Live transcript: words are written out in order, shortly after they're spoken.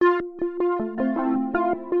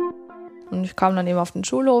Und ich kam dann eben auf den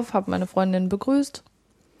Schulhof, habe meine Freundin begrüßt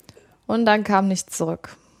und dann kam nichts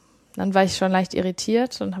zurück. Dann war ich schon leicht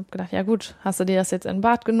irritiert und habe gedacht, ja gut, hast du dir das jetzt in den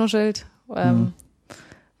Bart genuschelt?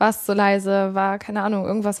 Warst zu leise, keine Ahnung,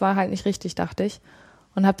 irgendwas war halt nicht richtig, dachte ich.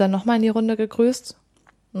 Und habe dann nochmal in die Runde gegrüßt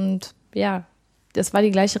und ja, das war die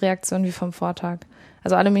gleiche Reaktion wie vom Vortag.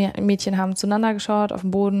 Also alle Mädchen haben zueinander geschaut, auf den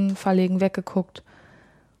Boden, verlegen weggeguckt.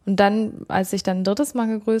 Und dann, als ich dann ein drittes Mal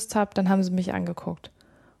gegrüßt habe, dann haben sie mich angeguckt.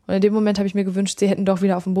 Und in dem Moment habe ich mir gewünscht, sie hätten doch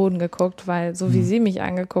wieder auf den Boden geguckt, weil so wie sie mich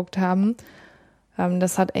angeguckt haben,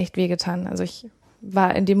 das hat echt wehgetan. Also ich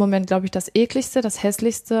war in dem Moment, glaube ich, das ekligste, das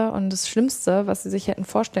hässlichste und das Schlimmste, was sie sich hätten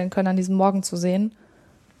vorstellen können, an diesem Morgen zu sehen.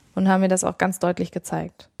 Und haben mir das auch ganz deutlich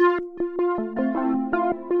gezeigt.